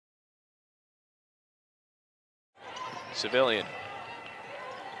Civilian.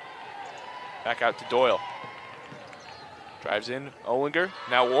 Back out to Doyle. Drives in, Olinger.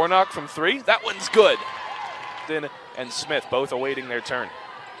 Now Warnock from three. That one's good. And Smith both awaiting their turn.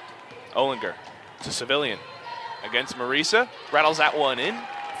 Olinger to Civilian. Against Marisa. Rattles that one in.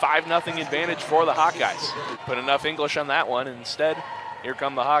 5-0 advantage for the Hawkeyes. Put enough English on that one. Instead, here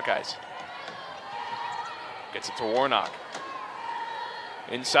come the Hawkeyes. Gets it to Warnock.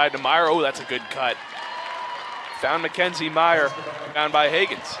 Inside to Meyer. Oh, that's a good cut. Found Mackenzie Meyer. Found by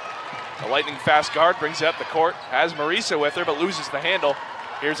Higgins. A lightning fast guard brings it up the court. Has Marisa with her, but loses the handle.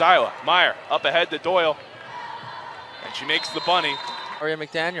 Here's Iowa. Meyer up ahead to Doyle. And she makes the bunny. Aria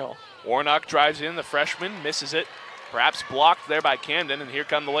McDaniel. Warnock drives in. The freshman misses it. Perhaps blocked there by Camden, and here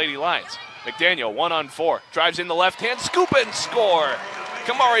come the Lady Lions. McDaniel, 1-on-4. Drives in the left hand. Scoop and score.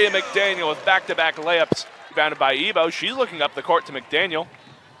 Kamaria McDaniel with back-to-back layups. Rebounded by Ebo. She's looking up the court to McDaniel.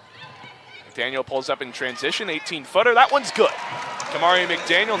 McDaniel pulls up in transition. 18-footer. That one's good. Kamaria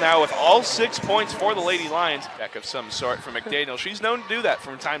McDaniel now with all 6 points for the Lady Lions. Back of some sort for McDaniel. She's known to do that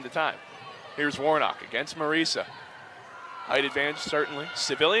from time to time. Here's Warnock against Marisa. Height advantage, certainly.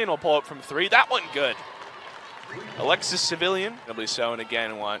 Civilian will pull up from three. That one good. Alexis Civilian. Doubly so, and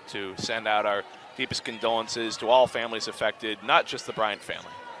again, want to send out our deepest condolences to all families affected, not just the Bryant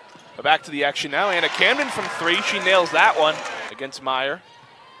family. But back to the action now. Anna Camden from three. She nails that one against Meyer.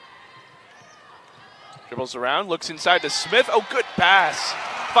 Dribbles around, looks inside to Smith. Oh, good pass.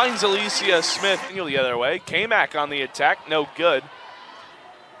 Finds Alicia Smith. The other way. K-Mac on the attack. No good.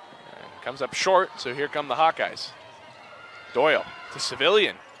 And comes up short, so here come the Hawkeyes. Doyle to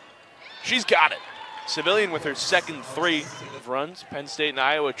Civilian. She's got it. Civilian with her second three of runs. Penn State and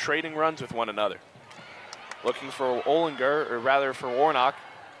Iowa trading runs with one another. Looking for Olinger, or rather for Warnock.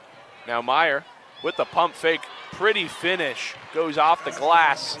 Now Meyer with the pump fake. Pretty finish. Goes off the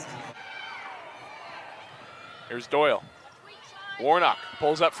glass. Here's Doyle. Warnock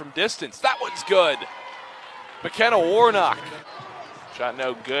pulls up from distance. That one's good. McKenna Warnock. Shot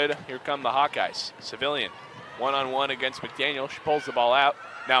no good. Here come the Hawkeyes. Civilian. 1-on-1 against McDaniel. She pulls the ball out.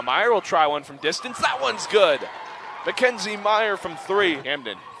 Now Meyer will try one from distance. That one's good. Mackenzie Meyer from three.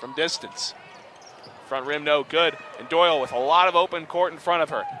 Camden from distance. Front rim no good. And Doyle with a lot of open court in front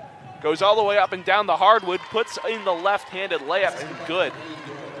of her. Goes all the way up and down the hardwood. Puts in the left-handed layup and good.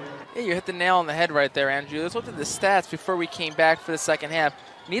 Yeah, you hit the nail on the head right there, Andrew. Let's look at the stats before we came back for the second half.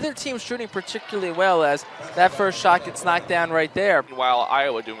 Neither team's shooting particularly well as that first shot gets knocked down right there. While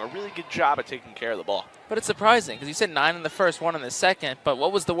Iowa doing a really good job of taking care of the ball. But it's surprising because you said 9 in the first, 1 in the second. But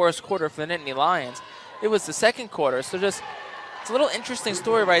what was the worst quarter for the Nittany Lions? It was the second quarter. So just, it's a little interesting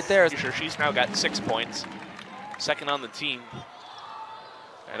story right there. Sure, she's now got 6 points. Second on the team.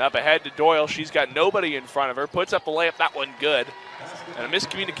 And up ahead to Doyle. She's got nobody in front of her. Puts up the layup. That one good. And a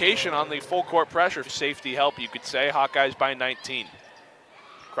miscommunication on the full court pressure. Safety help, you could say. Hawkeyes by 19.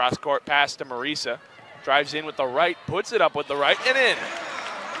 Cross court pass to Marisa. Drives in with the right. Puts it up with the right and in.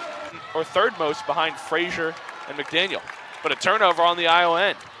 Or third most behind Frazier and McDaniel. But a turnover on the Iowa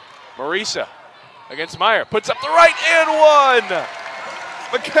end. Marisa against Meyer. Puts up the right and one.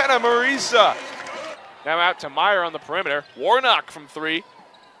 McKenna Marisa. Now out to Meyer on the perimeter. Warnock from three.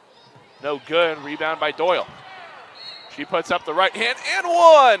 No good. Rebound by Doyle. She puts up the right hand and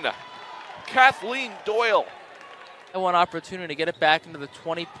one. Kathleen Doyle. One opportunity to get it back into the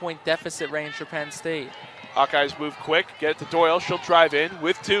 20-point deficit range for Penn State. Hawkeyes move quick, get it to Doyle. She'll drive in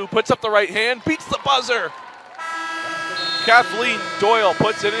with two, puts up the right hand, beats the buzzer. Kathleen Doyle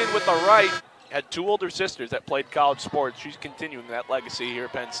puts it in with the right. Had two older sisters that played college sports. She's continuing that legacy here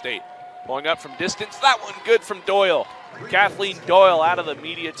at Penn State. Pulling up from distance, that one good from Doyle. Kathleen Doyle out of the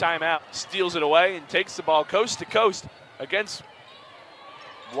media timeout. Steals it away and takes the ball coast to coast against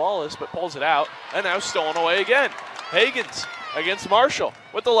Wallace, but pulls it out. And now stolen away again. Higgins against Marshall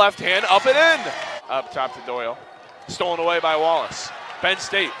with the left hand, up and in. Up top to Doyle. Stolen away by Wallace. Penn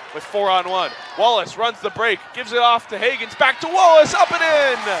State with 4-on-1. Wallace runs the break, gives it off to Higgins. Back to Wallace, up and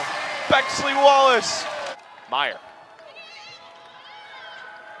in. Bexley Wallace. Meyer.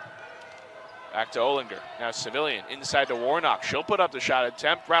 Back to Olinger. Now Civilian inside to Warnock. She'll put up the shot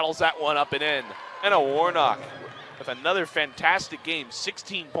attempt. Rattles that one up and in. And a Warnock with another fantastic game.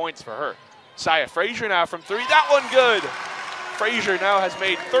 16 points for her. Saya Frazier now from three. That one good. Frazier now has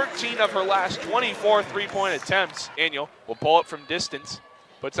made 13 of her last 24 three-point attempts. Daniel will pull it from distance.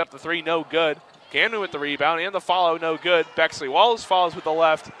 Puts up the three, no good. Camden with the rebound and the follow, no good. Bexley Wallace follows with the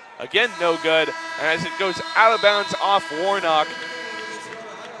left. Again, no good. And as it goes out of bounds off Warnock,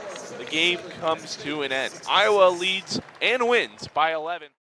 the game comes to an end. Iowa leads and wins by 11.